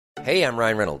Hey, I'm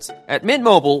Ryan Reynolds. At Mint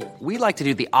Mobile, we like to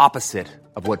do the opposite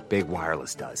of what Big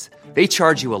Wireless does. They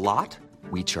charge you a lot,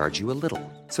 we charge you a little.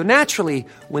 So naturally,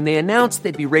 when they announced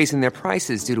they'd be raising their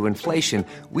prices due to inflation,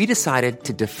 we decided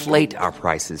to deflate our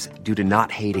prices due to not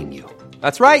hating you.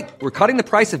 That's right. We're cutting the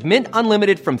price of Mint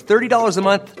Unlimited from $30 a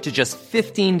month to just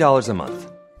 $15 a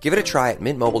month. Give it a try at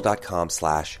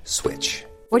mintmobile.com/switch.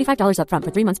 $45 up front for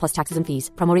 3 months plus taxes and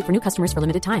fees. Promo rate for new customers for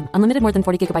limited time. Unlimited more than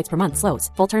 40 gigabytes per month. Slows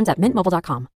full terms at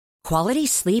mintmobile.com. Quality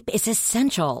sleep is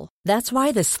essential. That's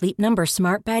why the Sleep Number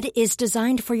Smart Bed is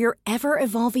designed for your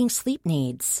ever-evolving sleep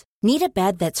needs. Need a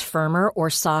bed that's firmer or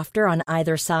softer on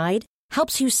either side?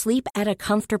 Helps you sleep at a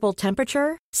comfortable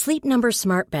temperature? Sleep Number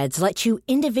Smart Beds let you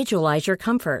individualize your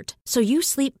comfort, so you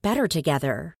sleep better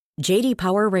together. J.D.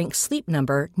 Power ranks Sleep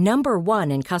Number number 1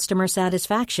 in customer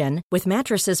satisfaction with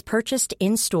mattresses purchased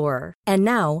in-store. And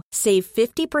now, save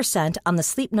 50% on the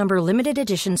Sleep Number Limited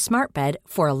Edition Smart Bed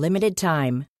for a limited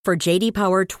time. For J.D.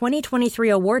 Power 2023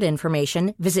 award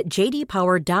information, visit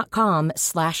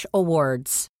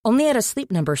jdpower.com/awards. Only at a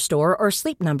Sleep Number store or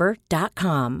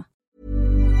sleepnumber.com.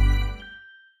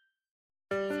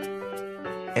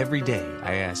 Every day,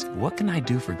 I ask, what can I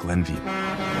do for Glenview?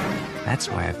 That's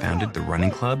why I founded the running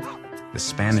club, the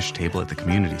Spanish table at the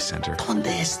community center.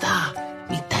 ¿Dónde está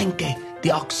mi tanque de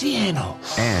oxígeno?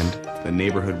 And the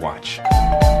neighborhood watch.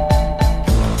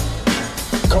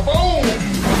 Kaboom!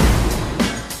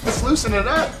 Let's loosen it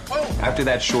up. After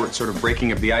that short sort of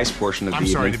breaking of the ice portion of the I'm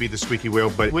sorry evening, to be the squeaky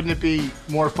wheel, but wouldn't it be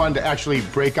more fun to actually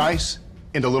break ice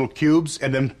into little cubes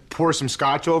and then pour some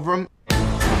scotch over them?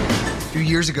 A few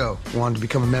years ago, I wanted to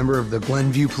become a member of the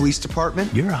Glenview Police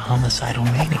Department. You're a homicidal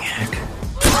maniac.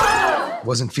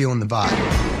 Wasn't feeling the vibe.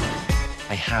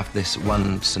 I have this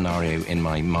one scenario in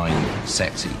my mind.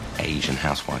 Sexy Asian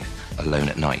housewife, alone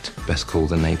at night. Best call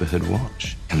the neighborhood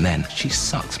watch. And then she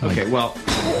sucks my... okay, well,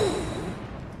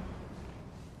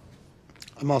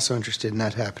 I'm also interested in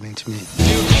that happening to me.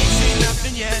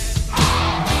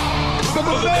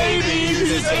 But baby, you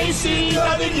just ain't seen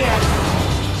nothing yet.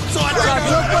 So I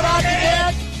took what I could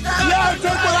get. Yeah, I took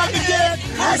what I could get.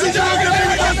 I said, you're gonna be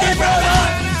nothing,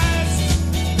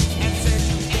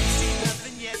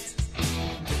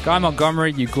 brother. Guy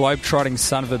Montgomery, you globe-trotting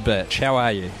son of a bitch. How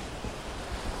are you?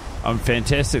 I'm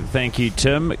fantastic, thank you,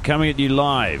 Tim. Coming at you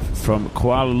live from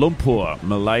Kuala Lumpur,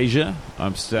 Malaysia.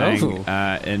 I'm staying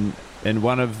in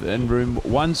room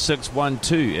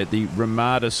 1612 at the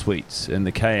Ramada Suites in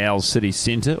the KL City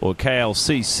Centre, or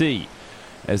KLCC,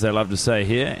 as they love to say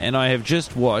here. And I have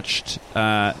just watched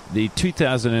the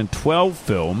 2012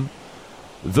 film,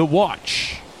 The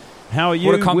Watch. How are you?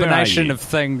 What a combination of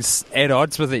things at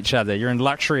odds with each other. You're in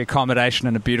luxury accommodation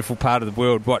in a beautiful part of the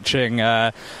world watching,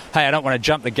 hey, I don't want to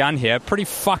jump the gun here, pretty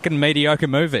fucking mediocre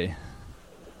movie.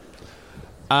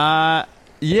 Yeah,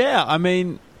 I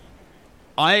mean,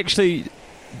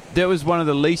 that was one of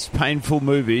the least painful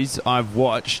movies I've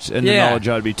watched in the knowledge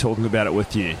I'd be talking about it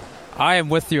with you. I am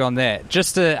with you on that.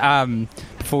 Just to,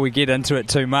 before we get into it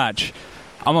too much,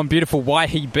 I'm on beautiful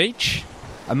Waihi Beach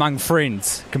among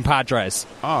friends, compadres,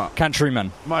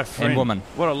 countrymen, my friend, and women.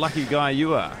 What a lucky guy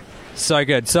you are. So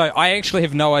good. So I actually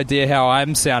have no idea how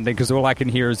I'm sounding because all I can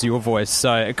hear is your voice.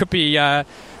 So it could be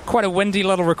quite a windy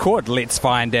little record. Let's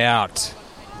find out.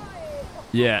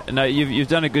 Yeah, no, you've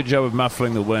done a good job of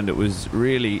muffling the wind. It was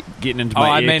really getting into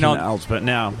my ear canals, but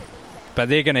now... But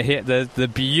they're going to hear... The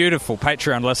beautiful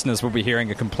Patreon listeners will be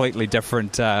hearing a completely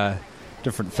different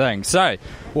thing. So,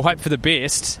 we'll hope for the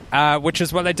best, which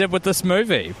is what they did with this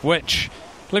movie, which...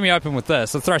 Let me open with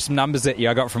this. I'll throw some numbers at you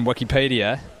I got from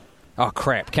Wikipedia. Oh,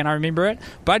 crap. Can I remember it?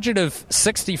 Budget of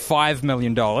 $65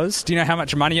 million. Do you know how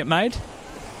much money it made?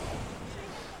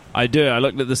 I do. I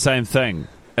looked at the same thing.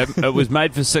 It was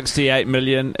made for $68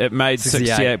 million. It made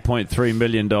 $68.3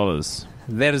 million.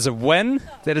 That is a win.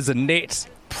 That is a net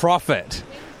profit.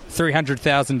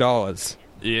 $300,000.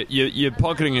 You're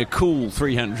pocketing a cool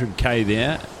 $300K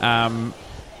there.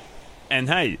 And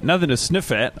hey, nothing to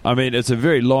sniff at. I mean, it's a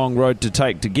very long road to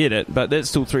take to get it, but that's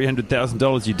still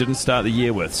 $300,000 you didn't start the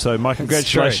year with. So my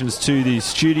congratulations to the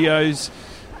studios,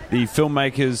 the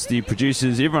filmmakers, the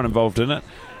producers, everyone involved in it.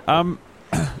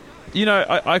 You know,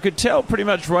 I could tell pretty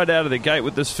much right out of the gate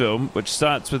with this film, which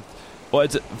starts with... Well,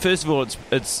 first of all,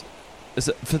 it's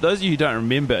for those of you who don't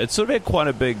remember, it's sort of had quite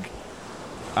a big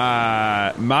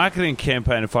marketing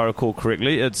campaign, if I recall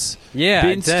correctly. It's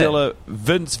Ben Stiller,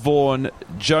 Vince Vaughn,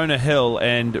 Jonah Hill,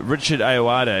 and Richard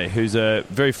Ayoade, who's a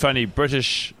very funny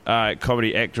British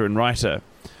comedy actor and writer.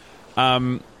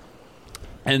 And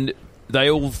they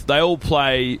all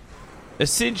play...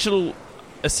 Essentially,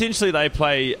 they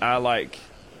play like...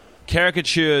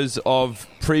 caricatures of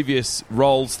previous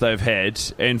roles they've had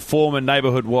and form a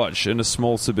neighbourhood watch in a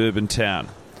small suburban town.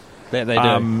 That they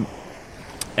do.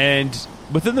 And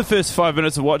within the first 5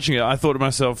 minutes of watching it, I thought to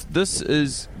myself, this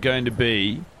is going to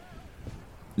be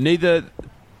neither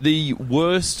the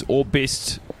worst or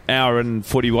best hour and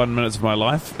 41 minutes of my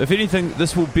life. If anything,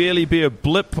 this will barely be a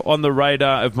blip on the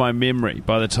radar of my memory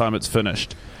by the time it's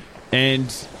finished.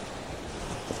 And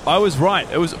I was right.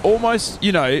 It was almost,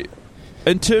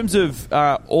 in terms of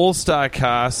all-star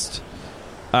cast,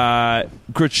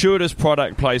 gratuitous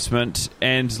product placement,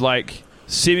 and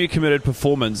semi-committed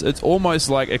performance, it's almost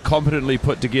like a competently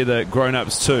put together Grown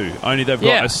Ups 2, only they've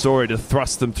got a story to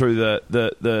thrust them through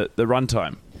the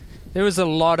runtime. There was a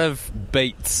lot of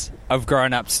beats of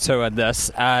Grown Ups 2 in this.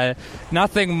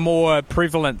 Nothing more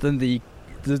prevalent than the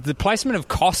placement of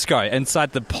Costco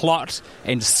inside the plot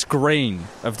and screen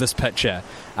of this picture,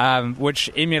 which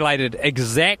emulated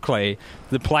exactly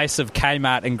the place of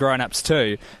Kmart in Grown Ups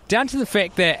 2, down to the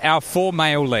fact that our 4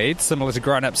 male leads, similar to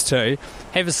Grown Ups 2,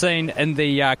 have a scene in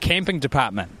the camping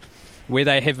department where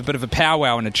they have a bit of a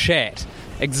powwow and a chat,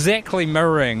 exactly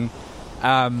mirroring...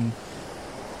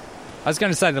 I was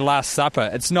going to say The Last Supper.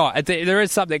 It's not. There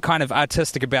is something kind of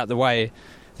artistic about the way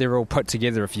they're all put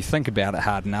together if you think about it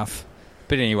hard enough.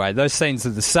 But anyway, those scenes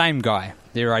are the same guy.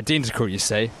 They're identical, you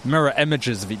see. Mirror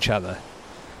images of each other.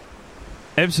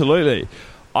 Absolutely.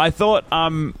 I thought,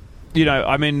 I'm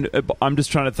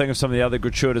just trying to think of some of the other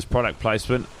gratuitous product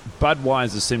placement.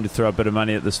 Budweiser seemed to throw a bit of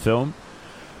money at this film.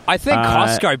 I think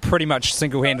Costco pretty much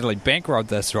single-handedly bankrolled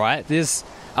this, right? There's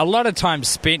a lot of time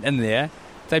spent in there.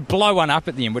 They blow one up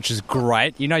at the end, which is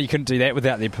great. You couldn't do that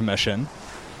without their permission.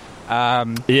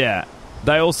 Yeah.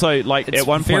 They also, at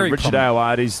one point, Richard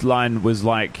Ayoade's line was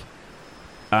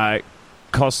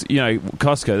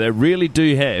Costco, they really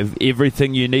do have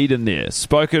everything you need in there.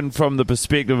 Spoken from the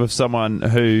perspective of someone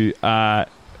who,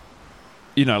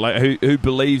 who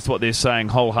believes what they're saying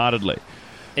wholeheartedly.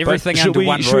 Everything under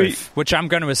one roof, which I'm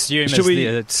going to assume is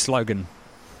the slogan.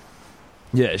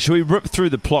 Yeah, should we rip through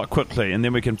the plot quickly and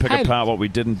then we can pick apart what we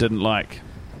did and didn't like?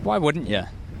 Why wouldn't you?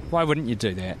 Why wouldn't you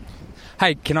do that?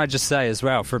 Hey, can I just say as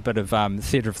well, for a bit of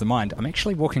theatre of the mind, I'm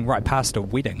actually walking right past a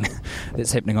wedding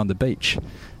that's happening on the beach.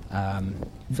 I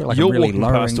feel like I'm really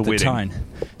lowering the tone.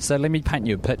 So let me paint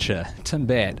you a picture. Tim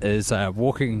Batt is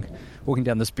walking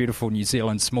down this beautiful New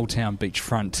Zealand small-town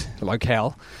beachfront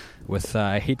locale with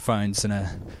headphones and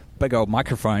a big old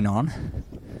microphone on.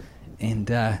 And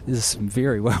there's some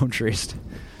very well-dressed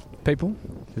people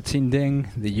attending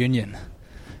the union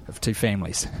of 2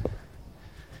 families.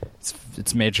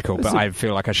 It's magical, but I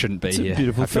feel like I shouldn't be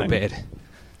here. I feel bad.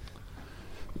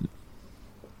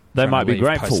 They might be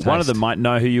grateful. One of them might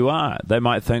know who you are. They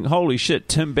might think, holy shit,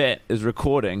 Tim Batt is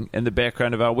recording in the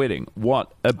background of our wedding.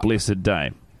 What a blessed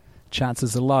day.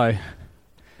 Chances are low.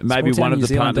 Maybe one of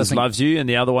the partners loves you and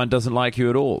the other one doesn't like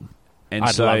you at all. And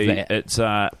I'd love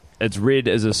that. It's read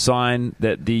as a sign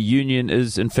that the union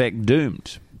is, in fact,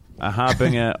 doomed. A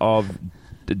harbinger of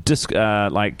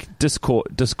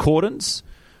discordance.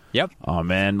 Yep. Oh,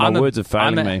 man, my words are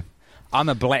failing me. I'm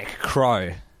a black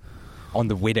crow on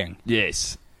the wedding.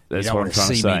 Yes, that's what I'm trying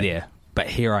to say. You don't want to see me there, but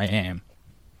here I am.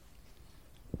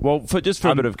 Well, for a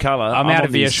bit of colour, I'm out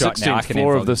of earshot now. I can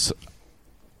floor of this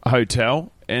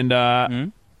hotel, and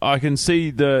I can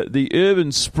see the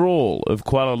urban sprawl of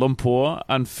Kuala Lumpur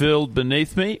unfurled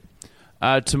beneath me.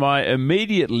 To my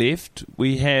immediate left,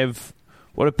 we have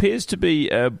what appears to be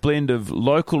a blend of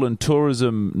local and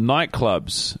tourism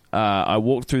nightclubs. I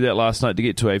walked through that last night to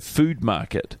get to a food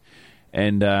market,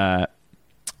 and there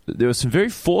were some very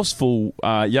forceful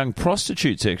young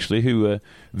prostitutes, actually, who were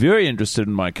very interested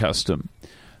in my custom.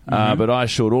 But I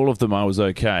assured all of them I was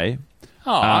okay.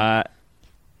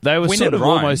 They were sort of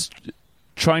almost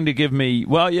trying to give me...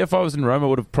 Well, yeah, if I was in Rome, I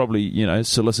would have probably,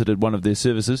 solicited one of their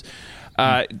services.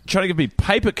 Trying to give me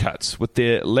paper cuts with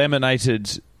their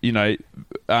laminated,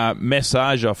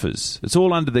 massage offers. It's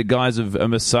all under the guise of a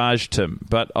massage, Tim,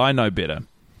 but I know better.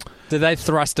 Do they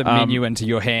thrust a menu into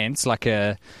your hands like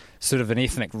a sort of an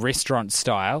ethnic restaurant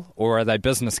style, or are they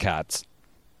business cards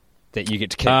that you get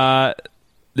to keep?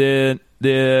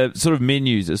 They're sort of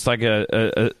menus. It's like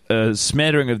a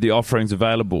smattering of the offerings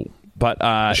available. But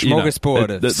a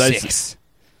smorgasbord of sex.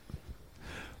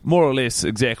 More or less,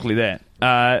 exactly that.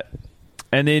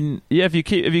 And then, if you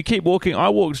keep walking, I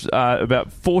walked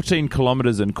about 14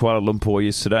 kilometres in Kuala Lumpur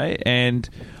yesterday, and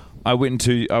I went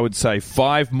into, I would say,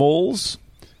 5 malls.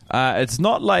 It's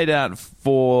not laid out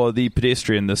for the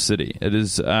pedestrian, this city. It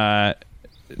is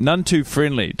none too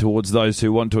friendly towards those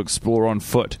who want to explore on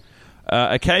foot.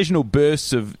 Occasional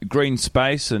bursts of green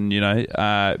space and,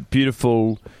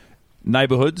 beautiful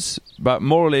neighbourhoods, but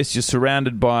more or less you're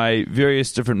surrounded by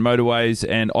various different motorways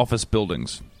and office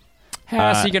buildings. How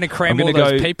else are you going to cram all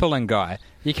those people in, Guy?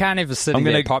 You can't have a city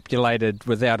that populated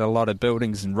without a lot of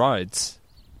buildings and roads.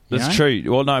 That's true.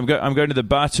 Well, no, I'm going to the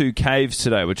Batu Caves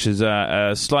today, which is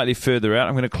slightly further out.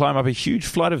 I'm going to climb up a huge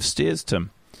flight of stairs, Tim.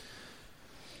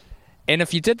 And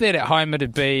if you did that at home,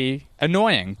 it'd be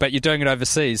annoying, but you're doing it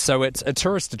overseas, so it's a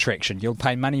tourist attraction you'll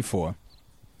pay money for.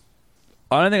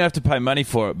 I don't think I have to pay money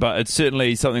for it, but it's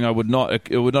certainly something it would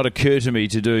not occur to me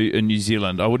to do in New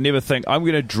Zealand. I would never think, I'm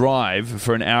going to drive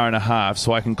for an hour and a half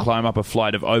so I can climb up a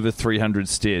flight of over 300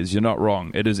 stairs. You're not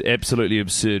wrong. It is absolutely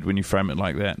absurd when you frame it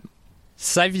like that.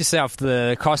 Save yourself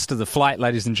the cost of the flight,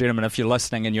 ladies and gentlemen, if you're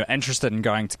listening and you're interested in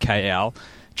going to KL.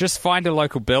 Just find a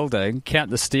local building, count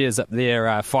the stairs up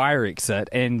their fire exit,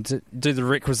 and do the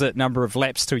requisite number of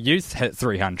laps till you hit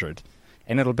 300.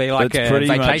 And it'll be like a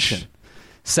vacation.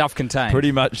 Self-contained.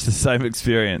 Pretty much the same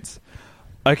experience.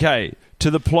 Okay,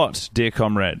 to the plot, dear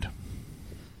comrade.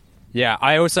 Yeah,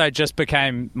 I also just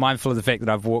became mindful of the fact that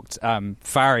I've walked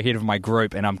far ahead of my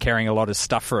group and I'm carrying a lot of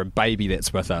stuff for a baby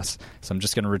that's with us. So I'm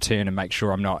just going to return and make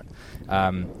sure I'm not...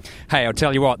 hey, I'll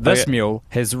tell you what, this mule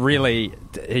has really...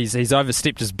 He's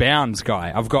overstepped his bounds,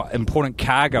 Guy. I've got important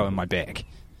cargo in my back.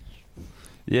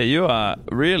 Yeah, you are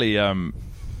really...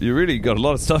 you really got a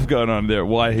lot of stuff going on there at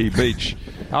Waihi Beach.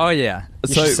 Oh, yeah.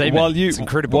 So while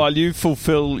you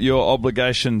fulfill your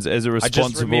obligations as a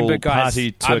responsible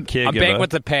party to a caregiver... I'm back with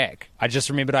the pack. I just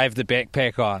remembered I have the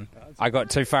backpack on. I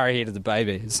got too far ahead of the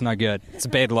baby. It's no good. It's a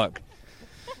bad look.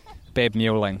 Bad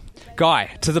muling.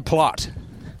 Guy, to the plot.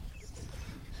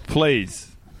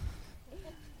 Please.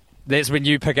 That's when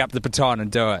you pick up the baton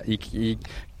and do it. You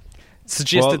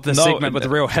suggested the segment with a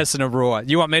real hiss and a roar.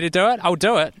 You want me to do it? I'll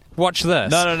do it. Watch this.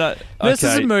 No. This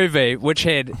is a movie which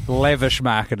had lavish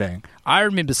marketing. I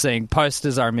remember seeing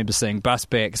posters, I remember seeing bus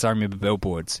backs, I remember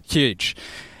billboards. Huge.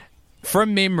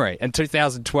 From memory, in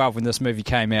 2012 when this movie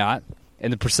came out,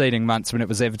 in the preceding months when it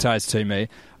was advertised to me,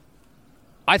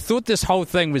 I thought this whole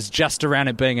thing was just around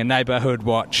it being a neighbourhood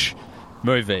watch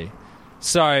movie.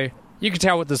 So, you could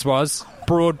tell what this was.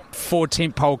 Broad 4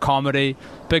 tentpole comedy,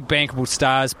 big bankable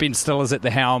stars, Ben Stiller's at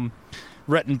the helm,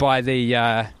 written by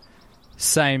the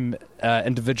same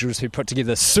individuals who put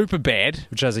together Superbad,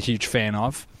 which I was a huge fan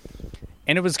of.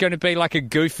 And it was going to be like a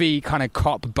goofy kind of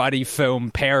cop buddy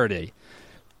film parody.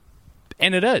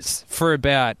 And it is, for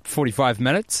about 45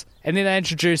 minutes. And then they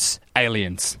introduce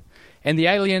aliens. And the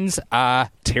aliens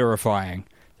are terrifying.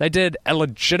 They did a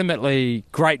legitimately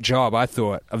great job, I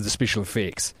thought, of the special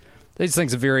effects. These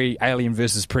things are very Alien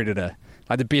versus Predator,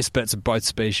 like the best bits of both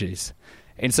species.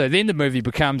 And so then the movie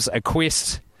becomes a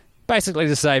quest basically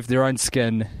to save their own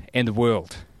skin and the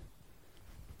world.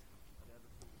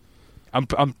 I'm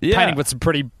painting with some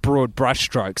pretty broad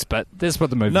brushstrokes, but that's what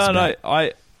the movie's about.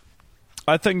 No,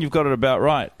 I think you've got it about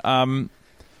right. Ben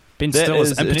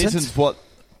Stiller's impotent. In essence, what...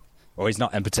 Or he's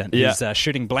not impotent. Yeah. He's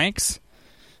shooting blanks.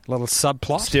 Little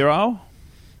subplot. Sterile?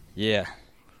 Yeah.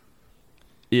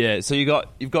 Yeah, so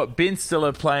you've got Ben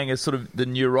Stiller playing as sort of the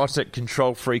neurotic,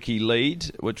 control-freaky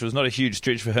lead, which was not a huge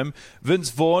stretch for him. Vince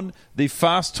Vaughn, the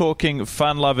fast-talking,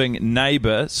 fun-loving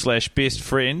neighbour / best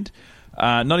friend.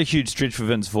 Not a huge stretch for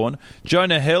Vince Vaughn.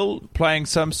 Jonah Hill playing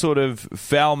some sort of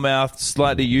foul-mouthed,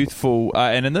 slightly youthful,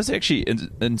 and in this actually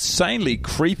insanely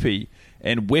creepy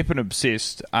and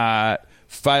weapon-obsessed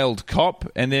failed cop.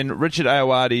 And then Richard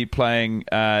Ayoade playing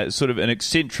sort of an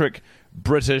eccentric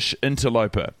British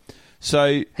interloper.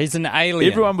 So he's an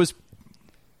alien. Everyone was,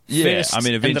 first, I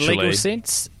mean, eventually, in the legal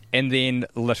sense, and then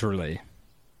literally.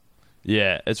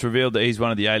 Yeah, it's revealed that he's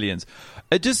one of the aliens.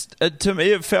 It just, to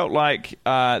me, it felt like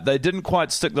they didn't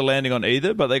quite stick the landing on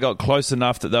either, but they got close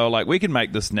enough that they were like, we can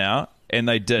make this now, and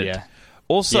they did. Yeah.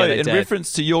 Also, in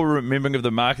reference to your remembering of the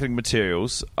marketing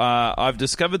materials, I've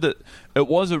discovered that it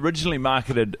was originally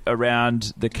marketed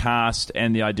around the cast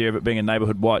and the idea of it being a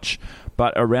neighbourhood watch,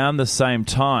 but around the same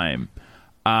time,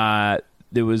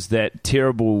 there was that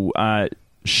terrible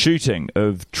shooting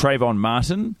of Trayvon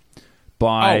Martin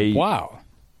by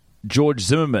George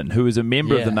Zimmerman, who was a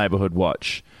member of the Neighbourhood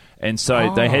Watch. And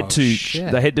so they had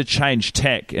to change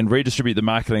tack and redistribute the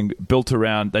marketing built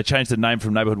around. They changed the name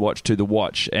from Neighbourhood Watch to The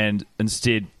Watch, and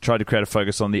instead tried to create a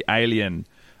focus on the alien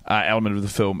element of the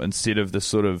film instead of the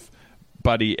sort of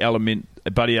buddy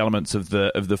elements of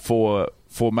the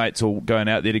four mates all going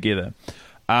out there together.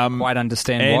 Quite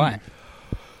understand why.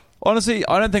 Honestly,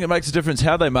 I don't think it makes a difference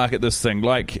how they market this thing.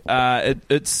 Like,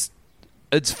 it's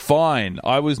fine.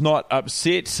 I was not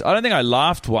upset. I don't think I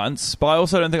laughed once, but I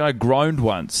also don't think I groaned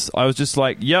once. I was just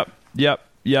like, yep.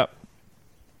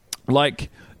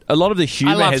 Like, a lot of the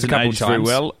humour hasn't aged very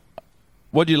well.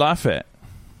 What do you laugh at?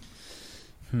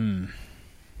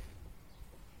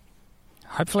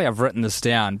 Hopefully I've written this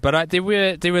down. But there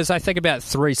was, I think, about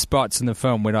 3 spots in the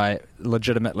film when I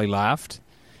legitimately laughed.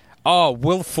 Oh,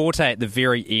 Will Forte at the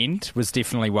very end was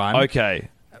definitely one. Okay.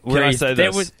 Can I say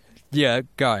this? Yeah,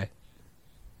 go.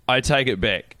 I take it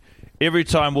back. Every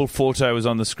time Will Forte was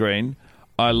on the screen,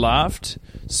 I laughed.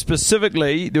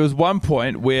 Specifically, there was one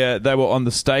point where they were on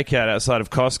the stakeout outside of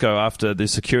Costco after the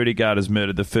security guard is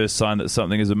murdered, the first sign that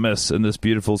something is amiss in this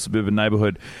beautiful suburban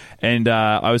neighborhood. And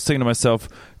I was thinking to myself,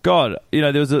 God,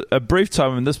 there was a brief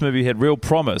time when this movie had real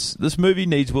promise. This movie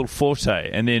needs Will Forte.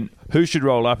 And then who should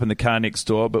roll up in the car next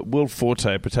door but Will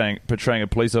Forte portraying a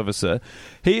police officer.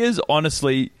 He is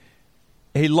honestly,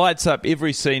 he lights up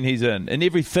every scene he's in and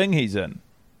everything he's in.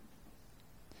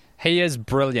 He is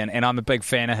brilliant, and I'm a big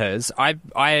fan of his.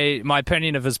 My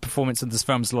opinion of his performance in this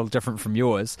film is a little different from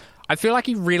yours. I feel like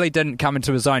he really didn't come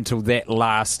into his own till that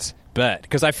last bit,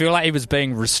 because I feel like he was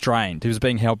being restrained. He was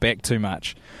being held back too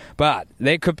much. But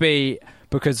that could be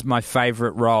because my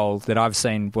favourite role that I've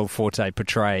seen Will Forte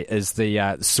portray is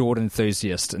the sword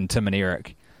enthusiast in Tim and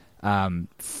Eric. I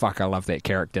love that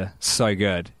character. So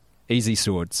good. Easy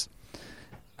swords.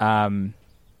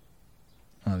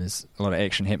 There's a lot of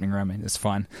action happening around me. That's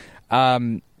fine.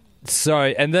 So,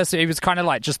 in this, he was kind of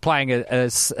like just playing a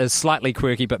slightly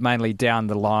quirky but mainly down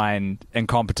the line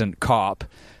incompetent cop,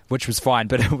 which was fine.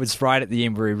 But it was right at the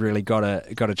end where he really got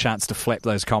a chance to flap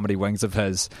those comedy wings of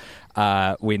his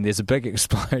when there's a big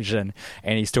explosion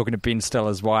and he's talking to Ben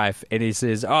Stiller's wife and he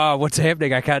says, "Oh, what's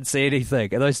happening? I can't see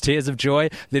anything. Are those tears of joy?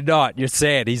 They're not. You're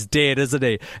sad. He's dead, isn't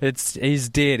he? He's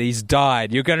dead. He's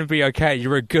died. You're going to be okay.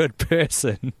 You're a good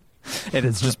person." And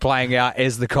it's just playing out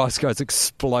as the Costco's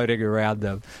exploding around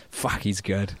them. Fuck, he's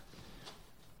good.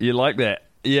 You like that?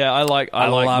 Yeah, I like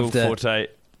Will Forte.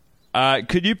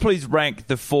 Could you please rank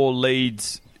the 4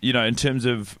 leads, in terms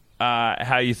of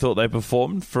how you thought they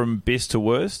performed from best to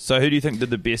worst? So who do you think did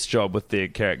the best job with their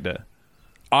character?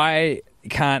 I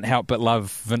can't help but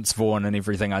love Vince Vaughn and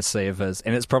everything I see of his.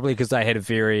 And it's probably because I had a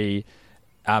very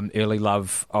early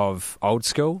love of Old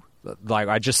School. Like,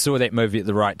 I just saw that movie at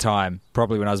the right time,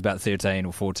 probably when I was about 13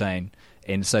 or 14.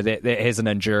 And so that has an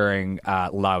enduring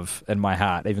love in my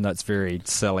heart, even though it's very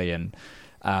silly and,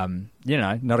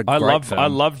 not a great film.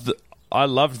 I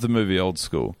loved the movie Old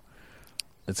School.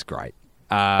 It's great.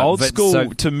 Old School,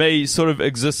 to me, sort of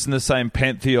exists in the same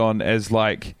pantheon as,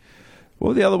 like,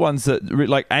 well, the other ones that,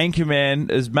 like, Anchorman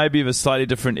is maybe of a slightly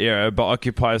different era, but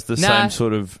occupies the same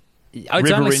sort of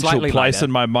reverential place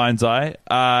in my mind's eye.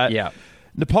 Yeah.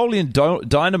 Napoleon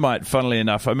Dynamite, funnily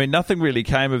enough, I mean, nothing really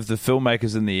came of the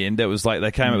filmmakers in the end. It was like they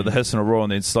came up with a hiss and a roar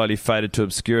and then slowly faded to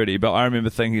obscurity. But I remember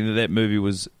thinking that movie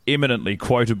was eminently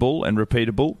quotable and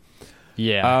repeatable.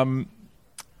 Yeah.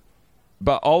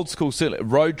 But Old School,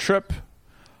 Road Trip.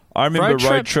 I remember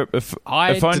Road Trip, if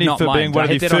only for being one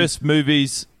of the first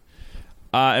movies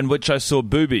in which I saw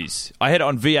boobies. I had it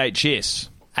on VHS.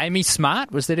 Amy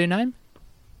Smart, was that her name?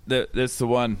 That's the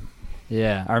one.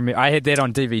 Yeah, I remember. I had that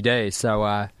on DVD,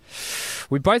 so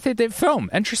we both had that film.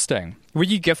 Interesting. Were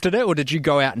you gifted it, or did you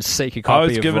go out and seek a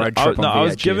copy of Road Trip on VHS? I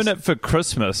was given it for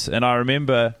Christmas, and I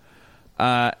remember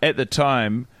at the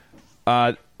time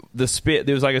there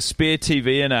was like a spare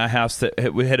TV in our house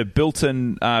that we had a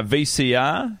built-in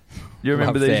VCR. You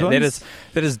remember these ones?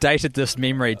 That has dated this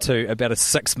memory to about a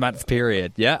 6-month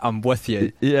period. Yeah, I'm with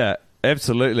you. Yeah.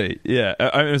 Absolutely, yeah.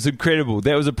 It was incredible.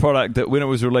 That was a product that, when it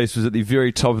was released, was at the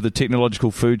very top of the technological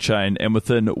food chain, and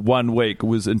within 1 week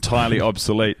was entirely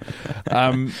obsolete.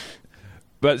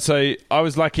 But so I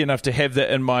was lucky enough to have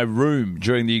that in my room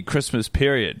during the Christmas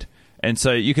period. And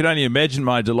so you can only imagine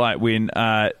my delight when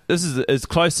this is as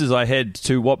close as I had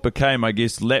to what became, I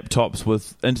guess, laptops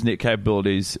with internet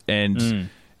capabilities and,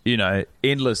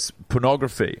 endless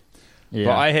pornography. Yeah.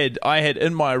 But I had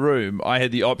in my room, I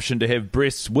had the option to have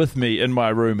breasts with me in my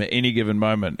room at any given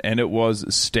moment, and it was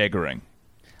staggering.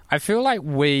 I feel like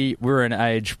we were an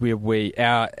age where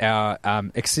our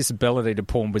accessibility to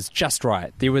porn was just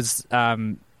right. There was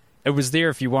it was there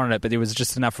if you wanted it, but there was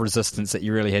just enough resistance that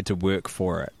you really had to work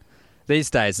for it. These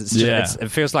days, it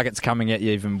feels like it's coming at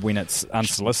you even when it's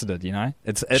unsolicited.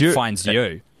 It finds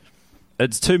you.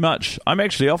 It's too much. I'm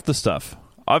actually off the stuff.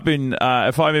 I've been,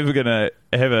 if I'm ever going to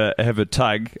have a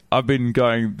tug, I've been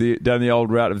going down the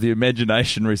old route of the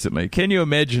imagination recently. Can you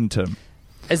imagine, Tim?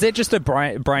 Is that just a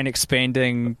brain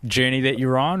expanding journey that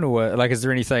you're on, or like, is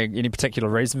there any particular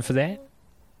reason for that?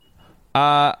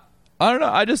 I don't know.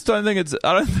 I just don't think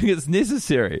it's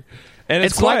necessary. And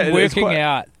it's like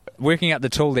working out the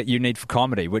tool that you need for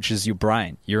comedy, which is your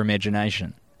brain, your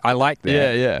imagination. I like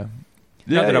that. Yeah.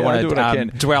 Not that I want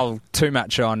to dwell too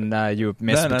much on your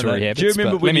masturbatory habits. Do you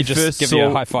remember when let me just give you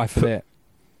a high five for that.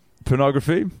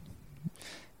 pornography?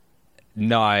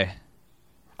 No.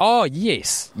 Oh,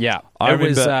 yes. Yeah. I it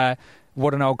was remember-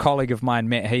 what an old colleague of mine,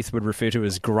 Matt Heath, would refer to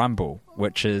as grumble,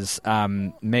 which is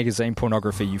magazine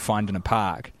pornography you find in a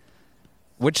park,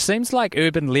 which seems like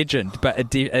urban legend,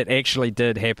 but it actually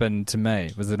did happen to me.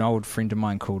 It was an old friend of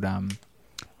mine called, what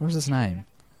was his name?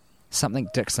 Something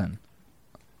Dixon.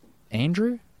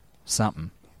 Andrew?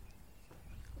 Something.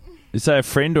 You say a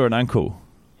friend or an uncle?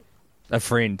 A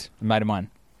friend, a mate of mine.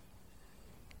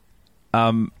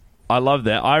 I love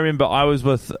that. I remember I was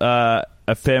with a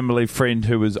family friend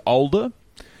who was older,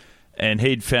 and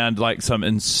he'd found like some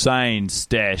insane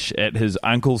stash at his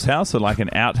uncle's house, or like in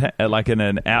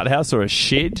an outhouse or a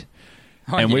shed.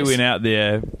 Oh, and we yes. went out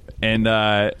there, and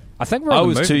I think we're I on the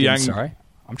was move too again, young. Sorry,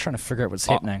 I'm trying to figure out what's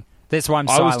happening. That's why I'm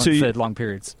I was silent too- for long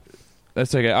periods.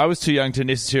 That's okay. I was too young to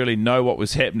necessarily know what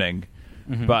was happening,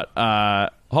 but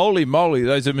holy moly,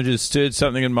 those images stirred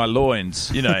something in my loins,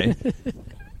 you know.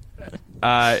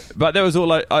 But that was all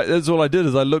that's all I did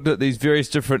is I looked at these various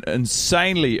different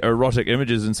insanely erotic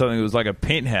images in something that was like a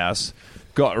penthouse,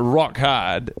 got rock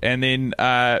hard, and then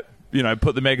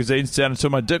put the magazines down until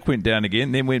my dick went down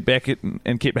again. Then went back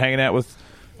and kept hanging out with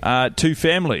two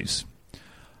families.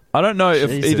 I don't know if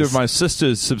either of my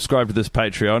sisters subscribe to this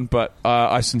Patreon, but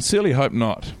I sincerely hope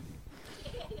not.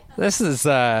 This is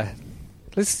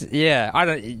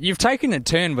you've taken a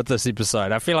turn with this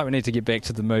episode. I feel like we need to get back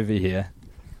to the movie here.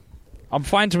 I'm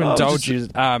fine to indulge you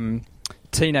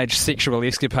teenage sexual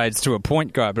escapades to a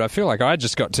point, guy, but I feel like I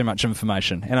just got too much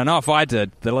information. And I know if I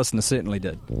did, the listener certainly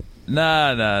did.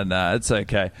 No, it's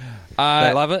okay.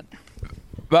 They love it.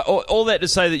 But all that to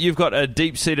say that you've got a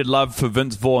deep-seated love for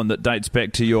Vince Vaughn that dates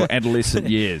back to your adolescent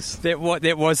years. That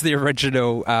was the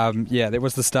original, that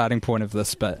was the starting point of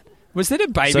this bit. Was that a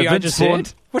baby So I Vince just Vaughn-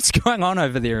 heard? What's going on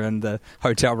over there in the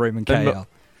hotel room in KL?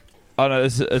 Oh, no,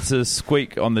 it's a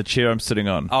squeak on the chair I'm sitting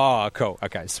on. Oh, cool.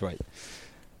 Okay, sweet.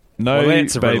 No Well,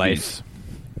 that's a babies. relief.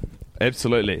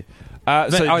 Absolutely.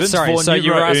 Vince Vaughn, so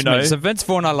you were wrote asking Uno. me. So Vince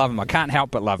Vaughn, I love him. I can't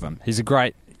help but love him. He's a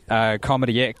great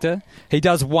comedy actor. He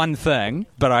does one thing,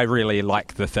 but I really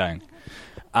like the thing.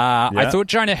 I thought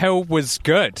Jonah Hill was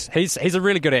good. He's a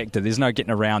really good actor. There's no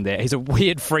getting around that. He's a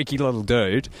weird, freaky little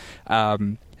dude.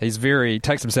 He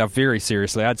takes himself very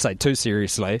seriously. I'd say too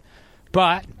seriously.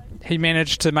 But he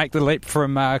managed to make the leap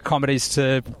from comedies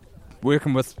to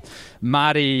working with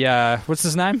Marty, what's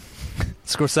his name?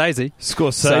 Scorsese.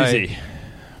 So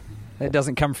that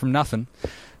doesn't come from nothing.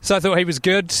 So I thought he was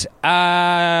good.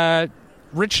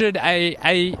 Richard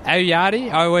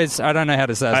Ayoade. I don't know how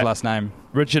to say his last name.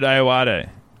 Richard Ayoade.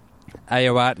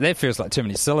 Ayoade. That feels like too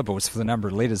many syllables for the number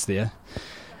of letters there.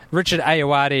 Richard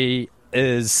Ayoade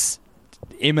is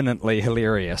eminently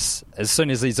hilarious. As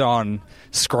soon as he's on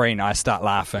screen, I start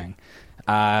laughing.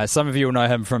 Some of you will know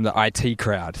him from the IT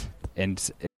Crowd.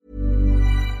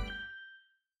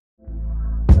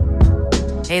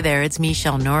 Hey there, it's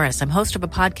Michelle Norris. I'm host of a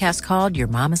podcast called Your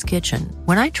Mama's Kitchen.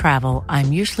 When I travel,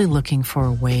 I'm usually looking for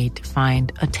a way to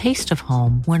find a taste of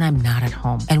home when I'm not at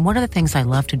home. And one of the things I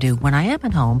love to do when I am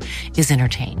at home is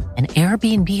entertain. And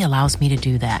Airbnb allows me to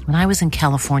do that. When I was in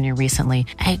California recently,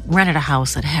 I rented a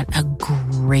house that had a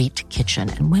great kitchen.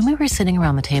 And when we were sitting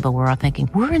around the table, we were all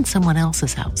thinking, we're in someone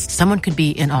else's house. Someone could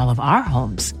be in all of our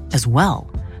homes as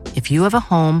well. If you have a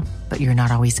home, but you're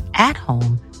not always at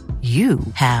home, you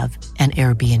have an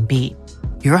Airbnb.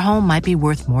 Your home might be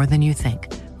worth more than you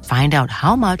think. Find out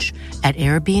how much at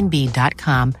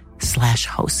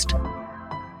airbnb.com/host.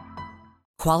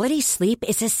 Quality sleep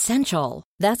is essential.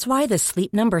 That's why the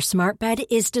Sleep Number Smart Bed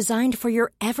is designed for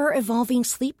your ever-evolving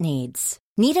sleep needs.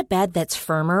 Need a bed that's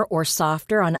firmer or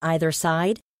softer on either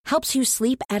side? Helps you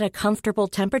sleep at a comfortable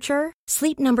temperature?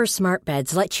 Sleep Number Smart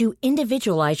Beds let you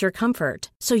individualize your comfort,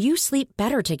 so you sleep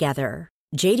better together.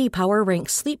 J.D. Power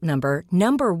ranks Sleep Number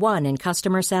number 1 in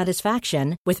customer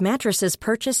satisfaction with mattresses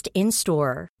purchased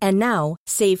in-store. And now,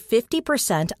 save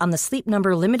 50% on the Sleep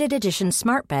Number Limited Edition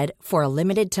Smart Bed for a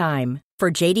limited time.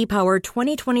 For J.D. Power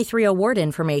 2023 award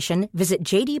information, visit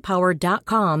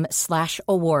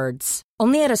jdpower.com/awards.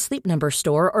 Only at a Sleep Number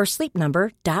store or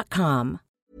sleepnumber.com.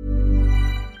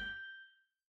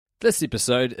 This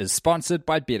episode is sponsored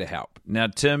by BetterHelp. Now,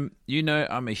 Tim, you know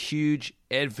I'm a huge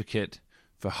advocate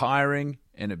for hiring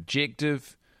an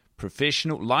objective,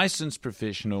 professional, licensed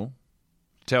professional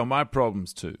to tell my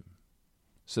problems to,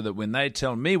 so that when they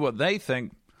tell me what they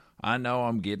think, I know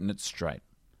I'm getting it straight.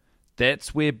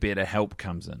 That's where BetterHelp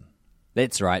comes in.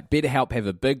 That's right. BetterHelp have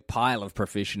a big pile of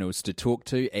professionals to talk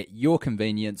to at your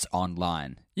convenience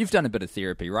online. You've done a bit of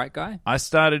therapy, right, Guy? I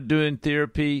started doing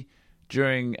therapy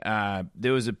during,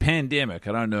 there was a pandemic.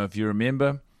 I don't know if you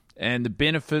remember. and the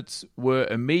benefits were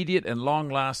immediate and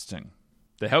long-lasting.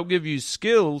 They help give you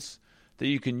skills that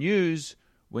you can use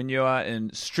when you are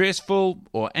in stressful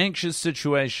or anxious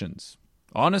situations.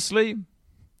 Honestly,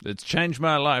 it's changed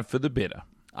my life for the better.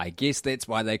 I guess that's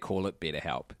why they call it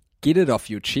BetterHelp. Get it off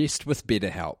your chest with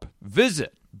BetterHelp.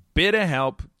 Visit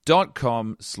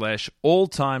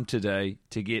betterhelp.com/alltime today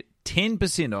to get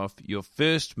 10% off your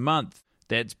first month.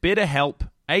 That's BetterHelp,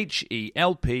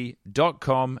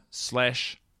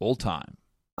 HELP.com/alltime.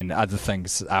 And other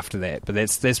things after that, but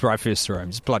that's where I first saw him.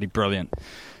 He's bloody brilliant.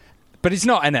 But he's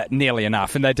not in it nearly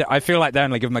enough, and I feel like they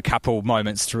only give him a couple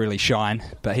moments to really shine,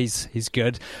 but he's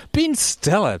good. Ben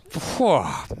Stiller,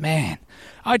 oh, man,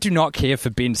 I do not care for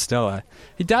Ben Stiller.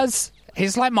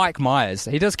 He's like Mike Myers.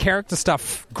 He does character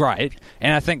stuff great,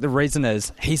 and I think the reason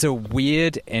is he's a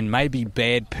weird and maybe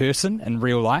bad person in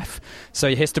real life, so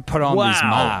he has to put on these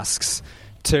masks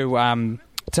to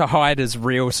hide his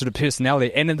real sort of personality.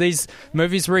 And in these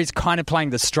movies where he's kind of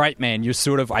playing the straight man, you're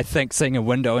sort of, I think, seeing a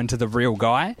window into the real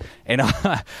guy. And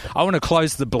I want to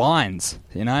close the blinds,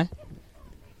 you know?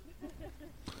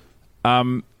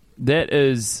 That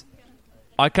is...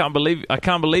 I can't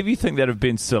believe you think that of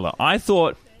Ben Stiller. I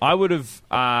thought I would have...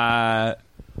 I'd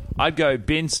go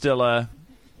Ben Stiller,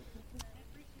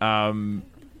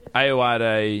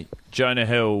 Ayoade, Jonah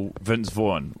Hill, Vince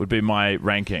Vaughn would be my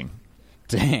ranking.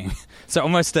 Dang. So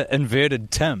almost an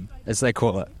inverted Tim, as they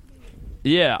call it.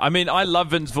 Yeah, I mean, I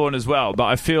love Vince Vaughn as well, but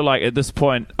I feel like at this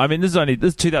point, I mean, this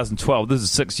is 2012, this is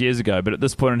 6 years ago, but at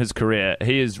this point in his career,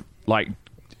 he is, like,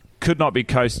 could not be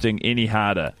coasting any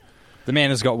harder. The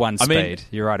man has got one speed. I mean,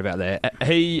 you're right about that.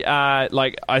 He,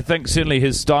 I think certainly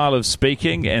his style of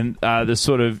speaking and the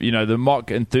sort of, the mock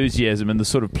enthusiasm and the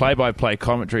sort of play-by-play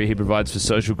commentary he provides for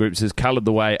social groups has coloured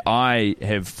the way I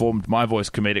have formed my voice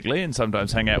comedically and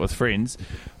sometimes hang out with friends.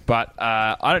 But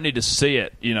I don't need to see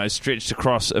it, stretched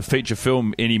across a feature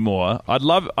film anymore.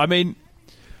 Wedding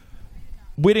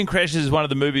Crashers is one of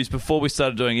the movies before we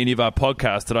started doing any of our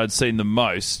podcasts that I'd seen the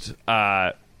most.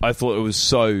 I thought it was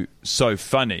so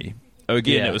funny.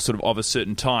 Again, It was sort of a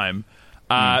certain time.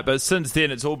 But since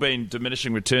then, it's all been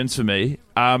diminishing returns for me.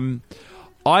 I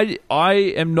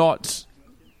am not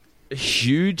a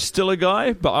huge Stiller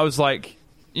guy, but I was like,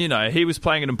 he was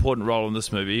playing an important role in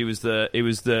this movie. He was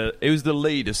the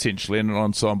lead essentially in an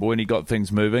ensemble, and he got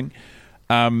things moving.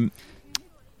 Ayoade,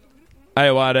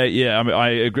 I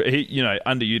agree. He,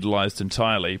 underutilized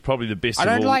entirely. Probably the best of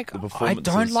all the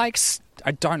performances.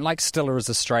 I don't like Stiller as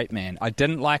a straight man. I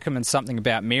didn't like him in Something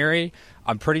About Mary.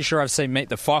 I'm pretty sure I've seen Meet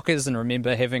the Fockers and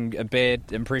remember having a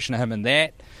bad impression of him in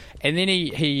that. And then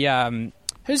he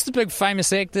who's the big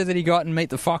famous actor that he got in Meet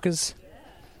the Fockers?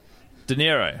 De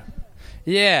Niro.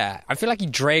 Yeah, I feel like he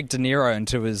dragged De Niro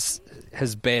into his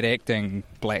bad acting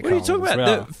black hole. What are you talking about?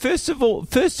 Well. First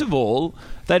of all,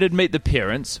 they did Meet the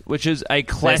Parents, which is a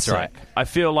classic. That's right. I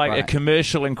feel like a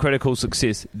commercial and critical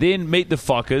success. Then Meet the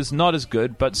Fockers, not as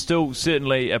good, but still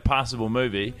certainly a passable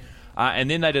movie.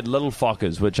 And then they did Little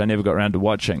Fockers, which I never got around to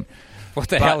watching. What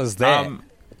the hell is that?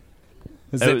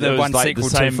 Is that the one sequel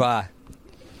too far?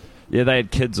 Yeah, they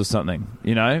had kids or something,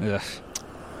 Ugh.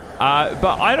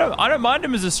 But I don't mind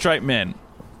him as a straight man.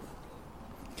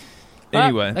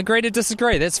 Anyway, agree to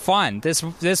disagree. That's fine.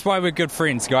 That's why we're good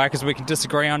friends, Guy, because we can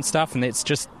disagree on stuff, and it's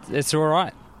all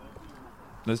right.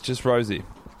 That's just Rosie.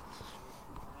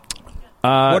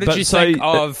 What did you think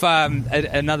of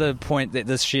another point that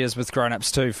this shares with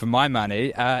grown-ups too? For my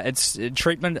money, it's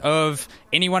treatment of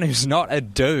anyone who's not a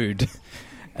dude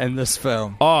in this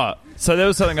film. Oh, so there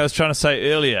was something I was trying to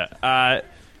say earlier.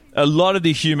 A lot of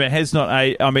the humour has not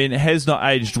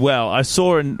aged well. I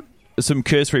saw in some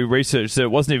cursory research that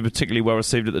it wasn't even particularly well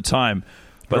received at the time.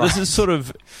 But This is sort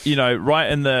of,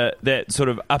 right in that sort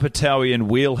of Apatowian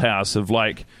wheelhouse of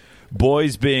like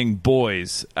boys being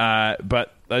boys.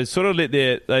 But they sort of let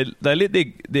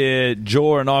their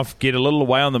jaw and off get a little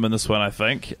away on them in this one, I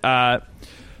think.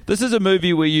 This is a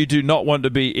movie where you do not want to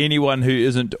be anyone who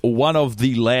isn't one of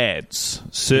the lads,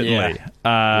 certainly.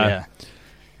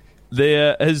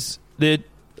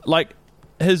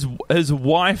 His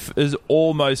wife is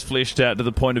almost fleshed out to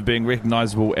the point of being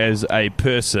recognisable as a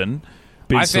person.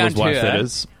 Ben Stiller's wife, that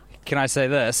is. Can I say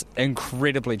this?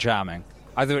 Incredibly charming.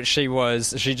 I thought she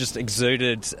just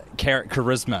exuded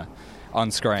charisma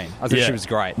on screen. I thought she was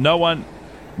great. No one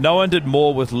did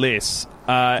more with less.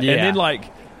 And then like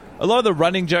a lot of the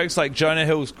running jokes, like Jonah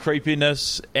Hill's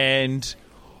creepiness and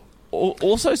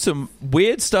also some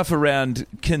weird stuff around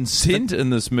consent in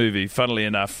this movie, funnily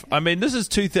enough. I mean, this is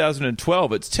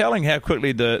 2012. It's telling how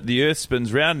quickly the Earth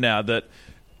spins round now that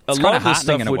a lot of this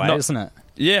stuff in a way, isn't it?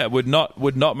 Yeah, would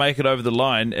not make it over the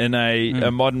line in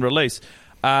a modern release.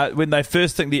 when they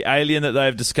first think the alien that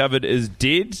they've discovered is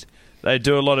dead, they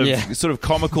do a lot of sort of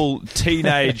comical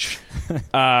teenage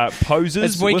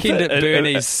poses. It's Weekend with it. at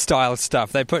Bernie's style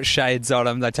stuff. They put shades on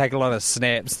him. They take a lot of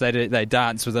snaps. They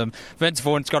dance with him. Vince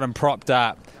Vaughn's got him propped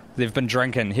up. They've been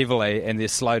drinking heavily, and they're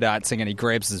slow dancing, and he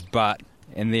grabs his butt,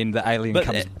 and then the alien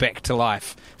comes back to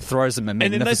life, throws him in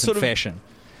magnificent fashion.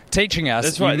 Teaching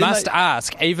us, you must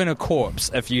ask even a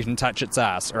corpse if you can touch its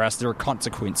ass, or else there are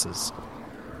consequences.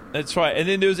 That's right. And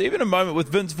then there was even a moment with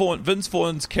Vince Vaughn. Vince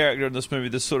Vaughn's character in this movie,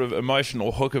 this sort of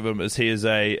emotional hook of him is he is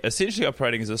essentially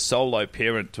operating as a solo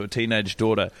parent to a teenage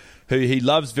daughter who he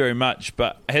loves very much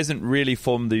but hasn't really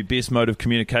formed the best mode of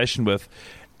communication with.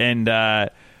 And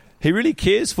he really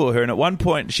cares for her. And at one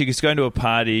point she's going to a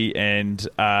party and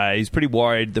he's pretty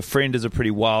worried. The friend is a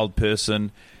pretty wild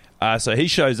person. So he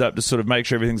shows up to sort of make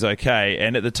sure everything's okay.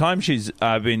 And at the time she's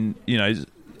been,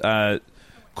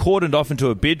 cordoned off into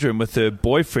a bedroom with her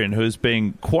boyfriend, who's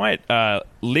being quite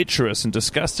lecherous and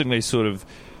disgustingly sort of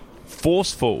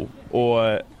forceful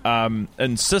or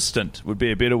insistent would be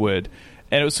a better word.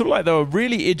 And it was sort of like they were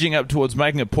really edging up towards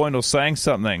making a point or saying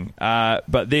something.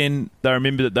 But then they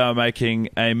remembered that they were making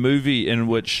a movie in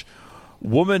which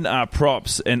women are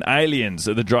props and aliens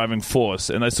are the driving force.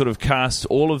 And they sort of cast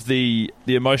all of the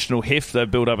emotional heft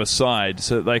they've built up aside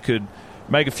so that they could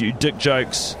make a few dick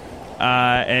jokes.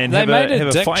 And they made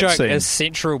a dick fight joke scene. a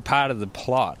central part of the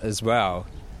plot as well.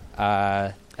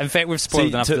 In fact, we've spoiled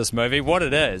enough of this movie. What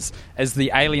it is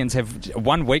the aliens have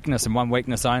one weakness and one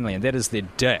weakness only, and that is their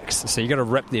dicks. So you got to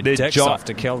rip their dicks off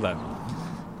to kill them.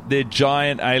 They're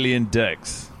giant alien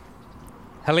dicks.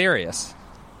 Hilarious.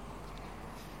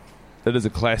 It is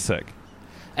a classic.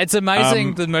 It's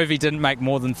amazing the movie didn't make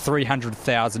more than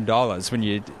 $300,000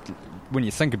 when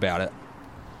you think about it.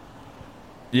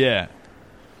 Yeah.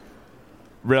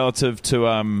 Relative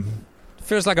to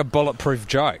feels like a bulletproof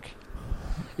joke.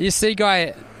 You see,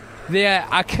 guy, their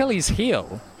Achilles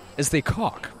heel is their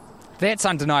cock. That's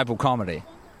undeniable comedy.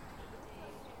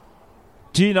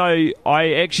 Do you know,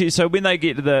 so when they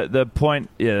get to the point,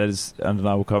 that is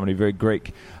undeniable comedy, very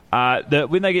Greek.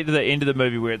 When they get to the end of the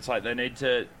movie where it's like they need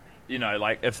to,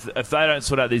 if they don't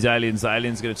sort out these aliens, the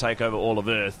aliens are going to take over all of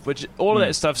Earth, which all of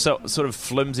that stuff's sort of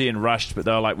flimsy and rushed, but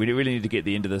they were like, we really need to get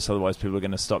the end of this, otherwise people are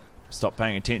going to stop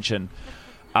paying attention.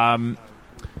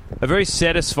 A very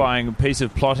satisfying piece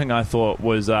of plotting, I thought,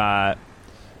 was I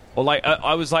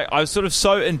was sort of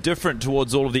so indifferent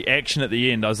towards all of the action at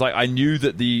the end. I was like, I knew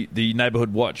that the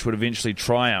Neighborhood Watch would eventually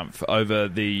triumph over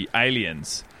the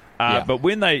aliens. But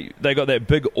when they got that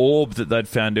big orb that they'd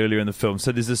found earlier in the film,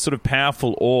 so there's this sort of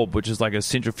powerful orb which is like a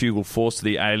centrifugal force to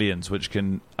the aliens, which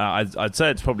can I'd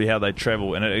say it's probably how they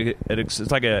travel, and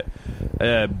it's like a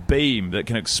beam that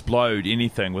can explode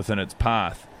anything within its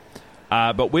path.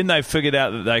 But when they figured out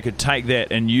that they could take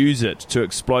that and use it to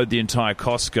explode the entire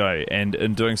Costco and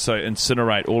in doing so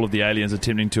incinerate all of the aliens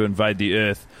attempting to invade the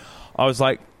Earth, I was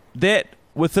like, that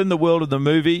within the world of the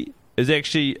movie is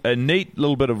actually a neat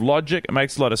little bit of logic. It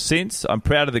makes a lot of sense. I'm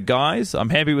proud of the guys. I'm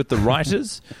happy with the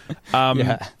writers.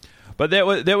 But that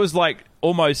was like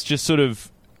almost just sort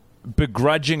of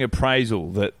begrudging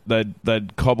appraisal that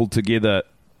they'd cobbled together,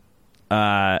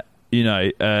 a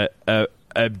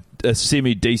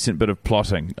semi-decent bit of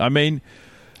plotting. I mean,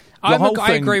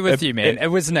 I agree with you, man. It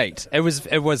was neat. It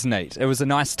was neat. It was a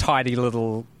nice, tidy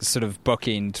little sort of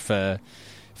bookend for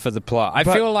the plot. I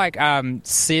feel like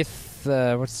Seth,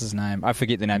 what's his name? I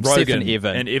forget the name. Rogen, Seth and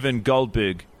Evan. And Evan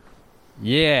Goldberg.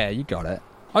 Yeah, you got it.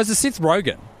 Oh, it's Seth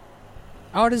Rogen.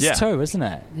 Oh, it is too, isn't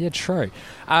it? Yeah, true.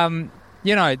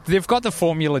 They've got the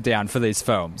formula down for these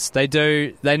films. They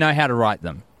do. They know how to write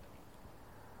them.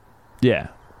 Yeah.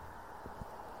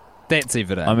 That's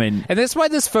evident. I mean, and that's why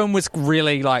this film was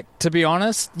really, like, to be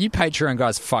honest, you Patreon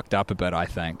guys fucked up a bit, I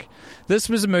think. This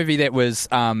was a movie that was,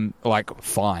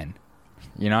 fine.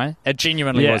 It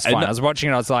genuinely was fine. I was watching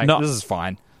it, I was like, this is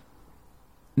fine.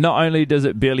 Not only does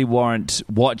it barely warrant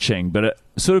watching, but it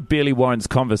sort of barely warrants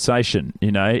conversation.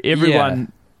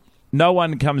 No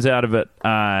one comes out of it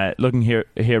looking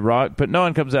heroic, but no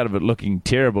one comes out of it looking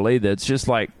terrible either. It's just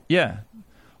like,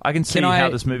 I can see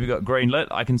how this movie got greenlit.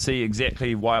 I can see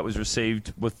exactly why it was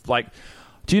received with, like,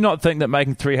 do you not think that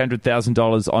making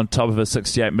 $300,000 on top of a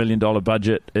 $68 million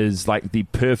budget is like the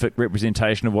perfect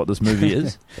representation of what this movie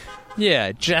is?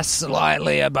 Yeah, just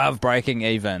slightly above breaking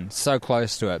even. So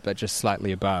close to it, but just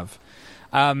slightly above.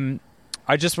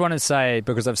 I just want to say,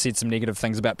 because I've said some negative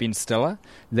things about Ben Stiller,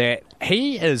 that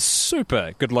he is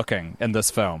super good looking in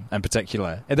this film in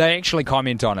particular. They actually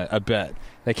comment on it a bit.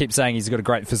 They keep saying he's got a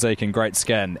great physique and great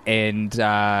skin. And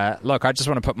look, I just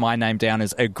want to put my name down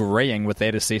as agreeing with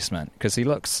that assessment, because he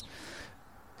looks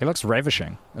He looks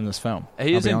ravishing in this film.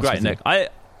 He is in great nick.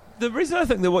 The reason I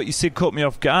think that what you said caught me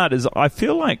off guard is I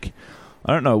feel like,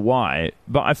 I don't know why,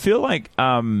 but I feel like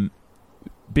Ben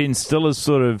Stiller's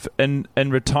sort of, in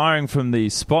retiring from the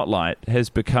spotlight, has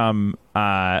become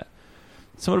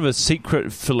sort of a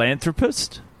secret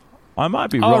philanthropist. I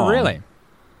might be wrong. Oh, really?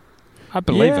 I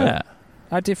believe it.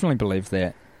 I definitely believe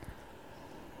that.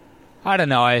 I don't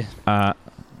know.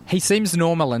 He seems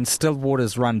normal and still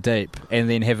waters run deep and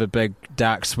then have a big,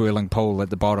 dark, swirling pool at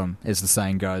the bottom, as the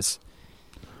saying goes.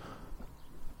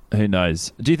 Who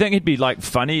knows? Do you think he'd be like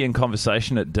funny in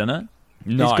conversation at dinner?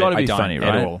 No, he's got to be I don't funny, at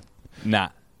right? all. Nah,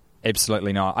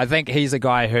 absolutely not. I think he's a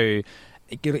guy who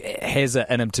has it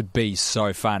in him to be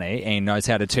so funny and knows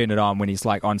how to turn it on when he's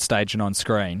like on stage and on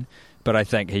screen. But I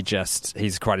think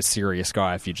he's quite a serious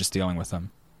guy if you're just dealing with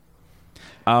him.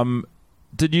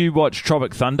 Did you watch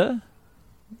Tropic Thunder?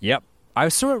 Yep. I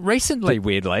saw it recently,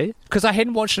 weirdly, because I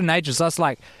hadn't watched it in ages. I was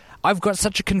like, I've got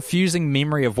such a confusing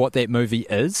memory of what that movie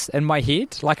is in my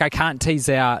head. Like, I can't tease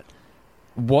out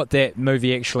what that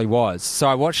movie actually was. So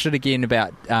I watched it again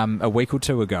about a week or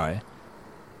two ago.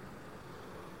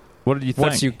 What did you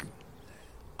think?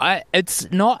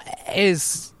 It's not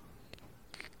as...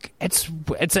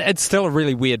 It's still a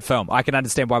really weird film. I can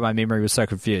understand why my memory was so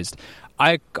confused.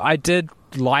 I did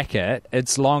like it.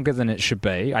 It's longer than it should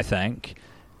be, I think.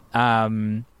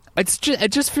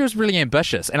 It just feels really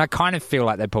ambitious, and I kind of feel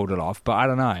like they pulled it off, but I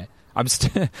don't know. I'm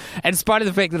still, in spite of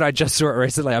the fact that I just saw it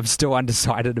recently, I'm still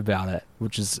undecided about it,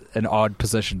 which is an odd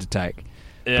position to take.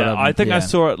 Yeah, but, I think I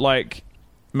saw it like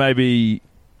maybe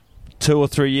 2 or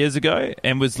 3 years ago,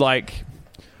 and was like,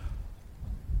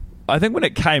 I think when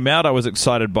it came out, I was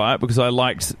excited by it because I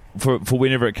liked, for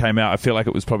whenever it came out, I feel like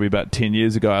it was probably about 10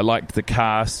 years ago. I liked the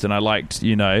cast and I liked,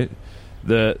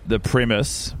 the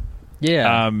premise.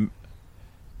 Yeah.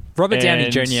 Robert Downey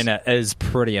Jr. in it is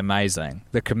pretty amazing.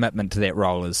 The commitment to that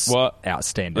role is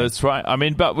outstanding. That's right. I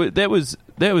mean, but that was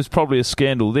probably a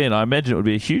scandal then. I imagine it would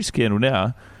be a huge scandal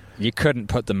now. You couldn't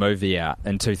put the movie out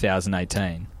in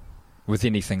 2018 with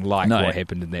anything like what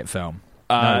happened in that film.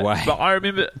 No way. But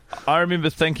I remember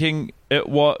thinking it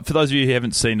was, for those of you who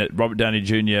haven't seen it, Robert Downey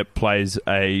Jr. plays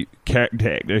a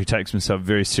character actor who takes himself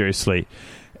very seriously,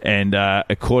 and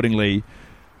accordingly,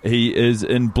 he is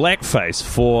in blackface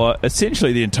for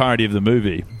essentially the entirety of the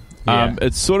movie. Yeah.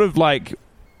 It's sort of like,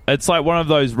 it's like one of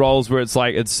those roles where it's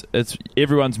like it's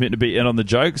everyone's meant to be in on the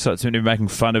joke, so it's meant to be making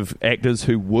fun of actors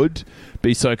who would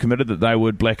be so committed that they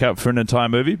would black up for an entire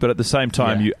movie, but at the same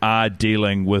time you are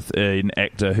dealing with an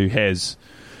actor who has,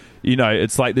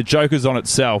 it's like the joke is on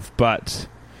itself, but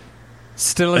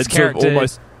still his character sort of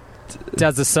almost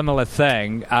does a similar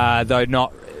thing, though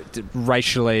not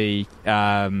racially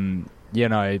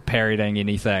parodying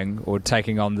anything or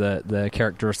taking on the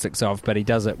characteristics of, but he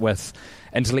does it with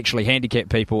intellectually handicapped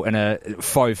people in a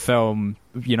faux film,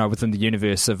 within the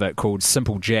universe of it called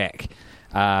Simple Jack.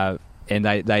 And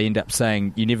they end up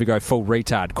saying, you never go full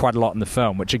retard, quite a lot in the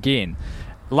film, which again,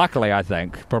 luckily I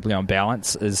think, probably on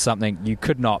balance, is something you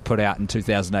could not put out in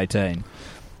 2018.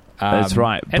 That's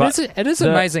right. And it is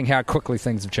amazing how quickly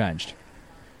things have changed.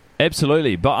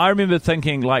 Absolutely. But I remember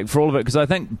thinking, like, for all of it, because I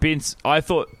think I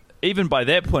thought, even by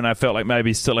that point, I felt like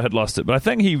maybe Stiller had lost it. But I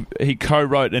think he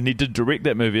co-wrote and he did direct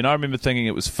that movie, and I remember thinking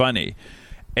it was funny.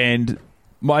 And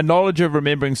my knowledge of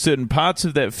remembering certain parts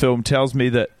of that film tells me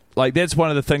that, like, that's one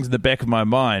of the things in the back of my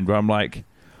mind where I'm like,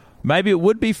 maybe it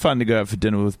would be fun to go out for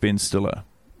dinner with Ben Stiller.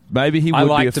 Maybe he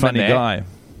would be a funny guy.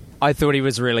 I thought he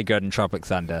was really good in Tropic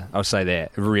Thunder. I'll say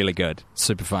that. Really good.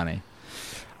 Super funny.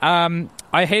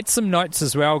 I had some notes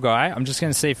as well, Guy. I'm just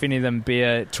going to see if any of them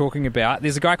bear talking about.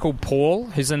 There's a guy called Paul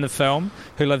who's in the film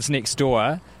who lives next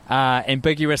door,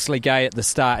 ambiguously gay at the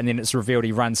start, and then it's revealed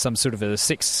he runs some sort of a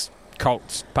sex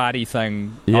cult party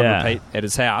thing on repeat at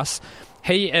his house.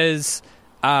 He is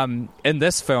in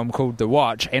this film called The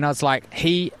Watch, and I was like,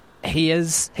 he's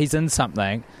in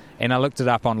something, and I looked it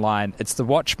up online. It's The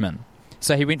Watchman.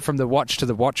 So he went from The Watch to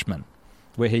The Watchman,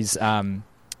 where he's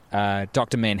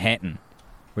Dr. Manhattan,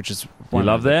 which is one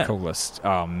of the coolest.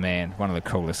 Oh man, one of the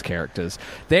coolest characters.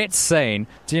 That scene.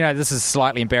 Do you know, this is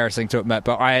slightly embarrassing to admit,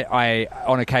 but I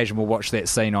on occasion will watch that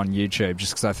scene on YouTube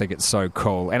just because I think it's so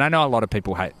cool. And I know a lot of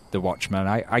people hate The Watchmen.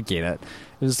 I get it.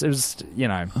 It was it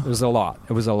was a lot.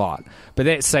 It was a lot. But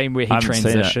that scene where he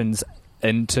transitions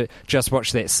into, just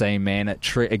watch that scene, man.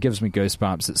 It gives me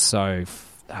goosebumps. It's so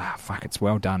it's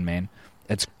well done, man.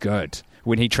 It's good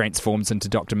when he transforms into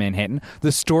Dr. Manhattan.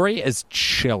 The story is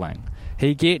chilling.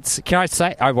 He gets... Can I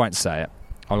say... I won't say it.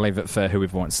 I'll leave it for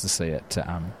whoever wants to see it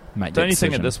make Don't that you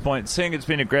think decision. at this point, seeing it's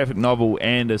been a graphic novel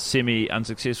and a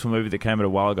semi-unsuccessful movie that came out a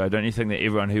while ago, don't you think that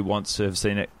everyone who wants to have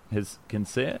seen it can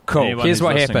see it? Cool. Anyone Here's who's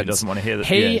what listening who happens. doesn't want to hear that.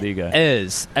 He Yeah, there you go.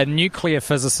 is a nuclear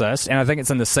physicist, and I think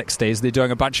it's in the 60s. They're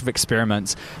doing a bunch of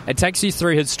experiments. It takes you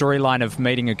through his storyline of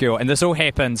meeting a girl, and this all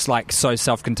happens like so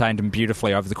self-contained and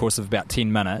beautifully over the course of about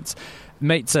 10 minutes.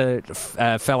 Meets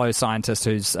a fellow scientist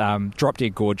who's drop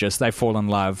dead gorgeous. They fall in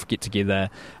love, get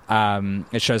together.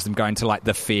 It shows them going to like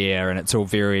the fair, and it's all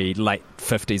very late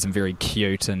 50s and very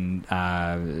cute and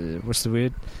what's the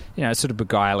word? Sort of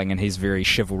beguiling, and he's very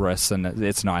chivalrous, and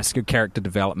it's nice. Good character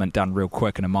development done real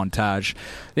quick in a montage.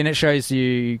 Then it shows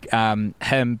you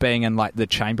him being in like the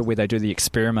chamber where they do the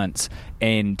experiments,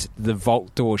 and the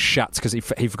vault door shuts because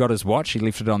he forgot his watch. He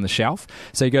left it on the shelf,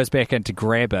 so he goes back in to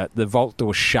grab it. The vault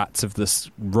door shuts of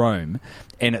this room,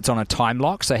 and it's on a time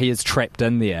lock, so he is trapped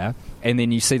in there. And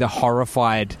then you see the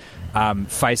horrified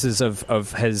faces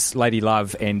of his lady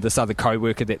love and this other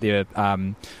co-worker that they're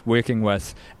working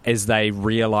with as they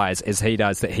realise, as he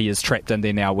does, that he is trapped in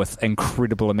there now with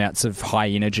incredible amounts of high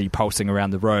energy pulsing around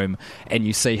the room, and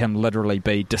you see him literally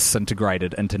be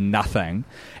disintegrated into nothing.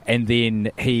 And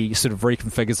then he sort of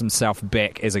reconfigures himself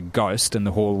back as a ghost in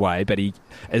the hallway, but he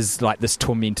is like this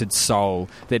tormented soul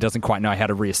that doesn't quite know how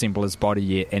to reassemble his body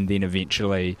yet, and then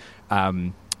eventually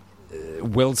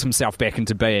wills himself back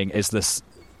into being as this.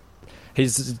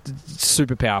 He's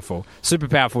super powerful. Super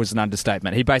powerful is an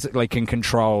understatement. He basically can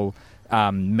control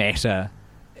matter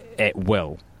at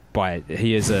will.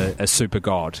 He is a super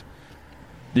god.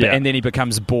 Yeah. And then he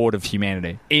becomes bored of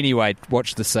humanity. Anyway,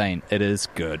 watch the scene. It is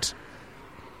good.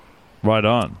 Right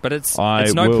on. But it's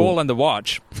no Paul in the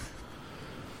watch.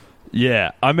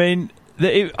 Yeah, I mean,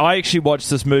 I actually watched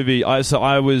this movie.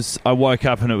 I woke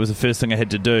up and it was the first thing I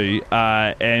had to do.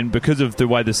 And because of the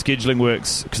way the scheduling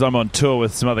works, because I'm on tour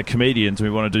with some other comedians and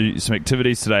we want to do some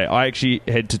activities today, I actually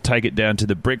had to take it down to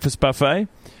the breakfast buffet.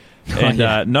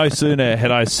 And no sooner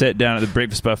had I sat down at the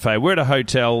breakfast buffet. We're at a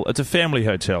hotel. It's a family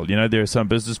hotel. There are some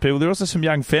business people. There are also some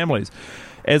young families.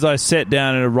 As I sat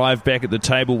down and arrived back at the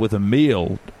table with a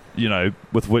meal,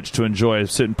 with which to enjoy a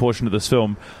certain portion of this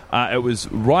film, it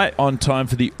was right on time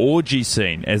for the orgy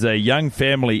scene as a young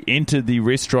family entered the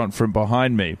restaurant from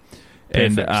behind me.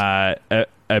 Perfect. And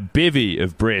a bevy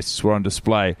of breasts were on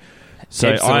display. So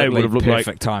Absolutely I would have looked perfect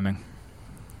like timing.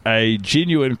 A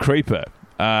genuine creeper.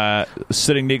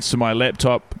 Sitting next to my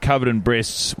laptop, covered in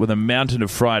breasts, with a mountain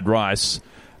of fried rice.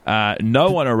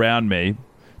 No one around me,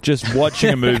 just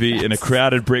watching a movie in a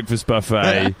crowded breakfast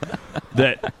buffet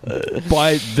that,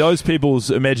 by those people's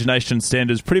imagination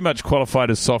standards, pretty much qualified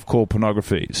as softcore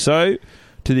pornography. So,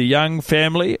 to the young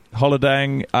family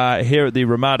holidaying here at the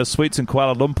Ramada Suites in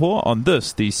Kuala Lumpur on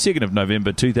this, the 2nd of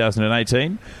November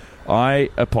 2018, I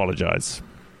apologise.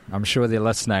 I'm sure they're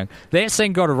listening. That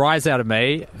scene got a rise out of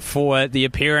me for the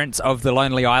appearance of the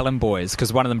Lonely Island Boys,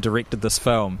 because one of them directed this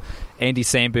film, Andy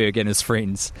Samberg and his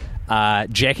friends,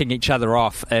 jacking each other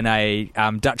off in a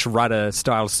Dutch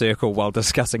rudder-style circle while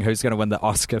discussing who's going to win the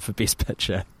Oscar for Best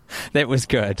Picture. That was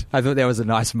good. I thought that was a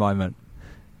nice moment.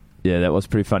 Yeah, that was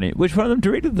pretty funny. Which one of them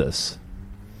directed this?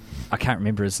 I can't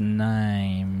remember his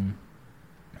name.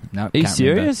 No, Are you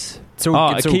serious? It's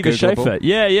all Akiva Schaffer.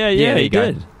 Yeah, he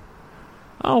did. Go.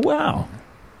 Oh, wow.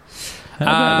 How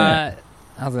about that?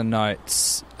 Other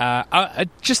notes.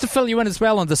 Just to fill you in as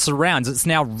well on the surrounds, it's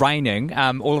now raining.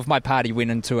 All of my party went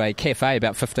into a cafe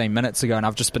about 15 minutes ago, and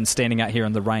I've just been standing out here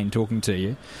in the rain talking to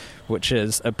you, which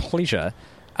is a pleasure.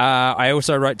 I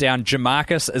also wrote down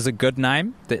Jamarcus is a good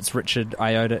name. That's Richard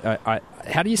Ayoade.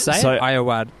 How do you say it?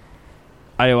 Ayoade.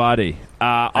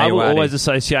 I will always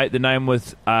associate the name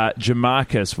with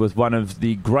Jamarcus with one of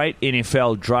the great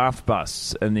NFL draft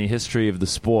busts in the history of the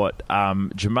sport.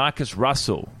 Jamarcus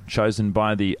Russell, chosen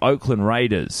by the Oakland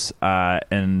Raiders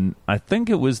in, I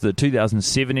think it was the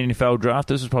 2007 NFL draft.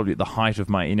 This was probably at the height of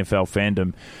my NFL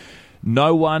fandom.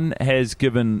 No one has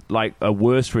given like a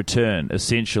worse return,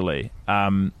 essentially.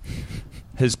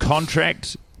 His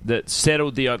contract that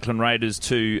settled the Oakland Raiders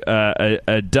to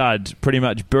a dud pretty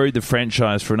much buried the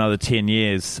franchise for another 10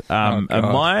 years. A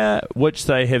mire which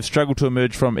they have struggled to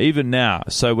emerge from even now.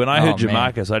 So when I heard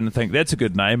Jamarcus, I didn't think that's a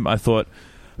good name. I thought,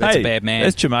 that's a bad man.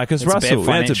 That's Jamarcus Russell.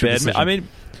 That's a bad man. I mean,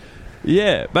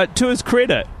 yeah, but to his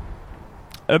credit,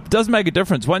 it does make a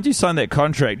difference. Once you sign that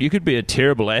contract, you could be a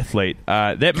terrible athlete.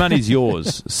 That money's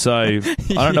yours. So I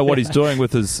don't know what he's doing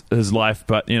with his life,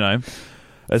 but,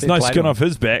 it's no skin off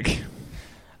his back.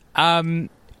 I'm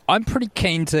pretty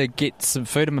keen to get some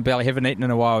food in my belly. Haven't eaten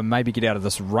in a while, and maybe get out of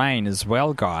this rain as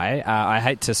well, Guy. I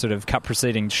hate to sort of cut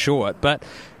proceedings short, but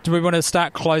do we want to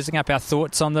start closing up our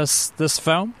thoughts on this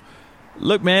film?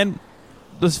 Look, man,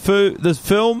 this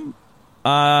film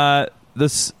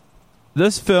this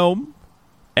film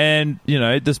and,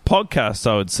 this podcast,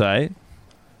 I would say,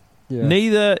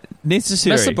 neither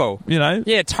necessary. Missable.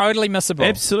 Yeah, totally missable.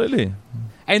 Absolutely.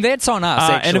 And that's on us,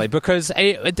 actually, because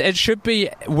it should be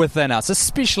within us,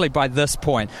 especially by this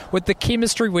point. With the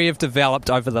chemistry we have developed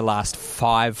over the last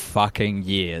 5 fucking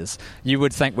years, you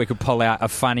would think we could pull out a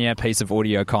funnier piece of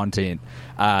audio content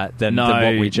than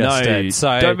what we just did.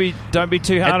 So don't be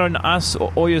too hard on us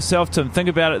or yourself, Tim. Think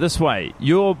about it this way.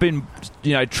 You've been,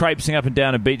 traipsing up and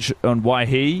down a beach on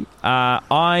Waihi.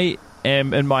 I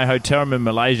am in my hotel room in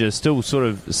Malaysia, still sort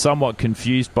of somewhat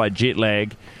confused by jet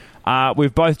lag.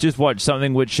 We've both just watched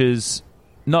something which is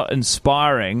not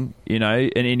inspiring, in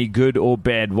any good or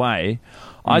bad way.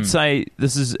 I'd say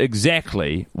this is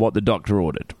exactly what the doctor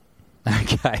ordered.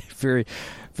 Okay, very,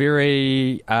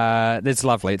 very, that's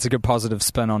lovely. It's a good positive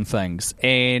spin on things.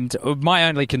 And my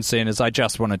only concern is I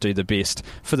just want to do the best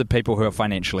for the people who are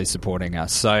financially supporting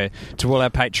us. So to all our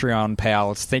Patreon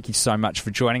pals, thank you so much for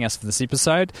joining us for this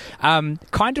episode.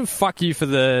 Kind of fuck you for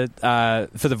the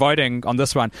voting on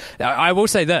this one. I will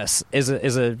say this as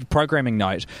a programming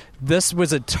note. This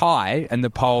was a tie in the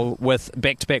poll with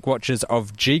back-to-back watches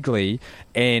of Jiggly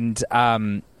and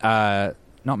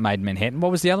not Made in Manhattan. What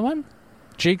was the other one?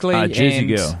 Jiggly Jersey and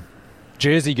Girl.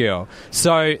 Jersey Girl.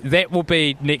 So that will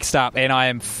be next up, and I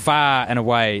am far and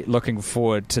away looking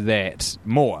forward to that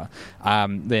more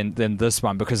than this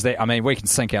one, because we can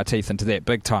sink our teeth into that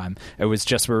big time. It was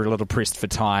just we were a little pressed for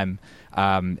time,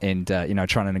 and trying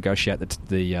to negotiate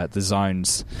the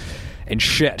zones and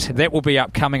shit. That will be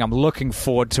upcoming. I'm looking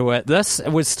forward to it. This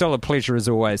was still a pleasure as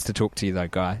always to talk to you, though,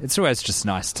 Guy. It's always just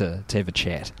nice to have a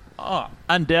chat. Oh,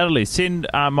 undoubtedly. Send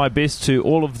my best to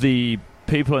all of the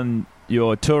people in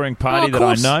your touring party that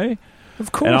I know.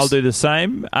 Of course. And I'll do the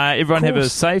same. Everyone have a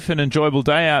safe and enjoyable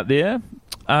day out there.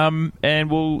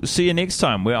 And we'll see you next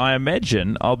time, where I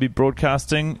imagine I'll be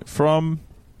broadcasting from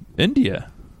India.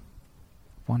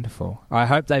 Wonderful. I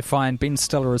hope they find Ben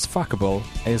Stiller as fuckable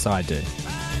as I do.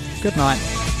 Good night.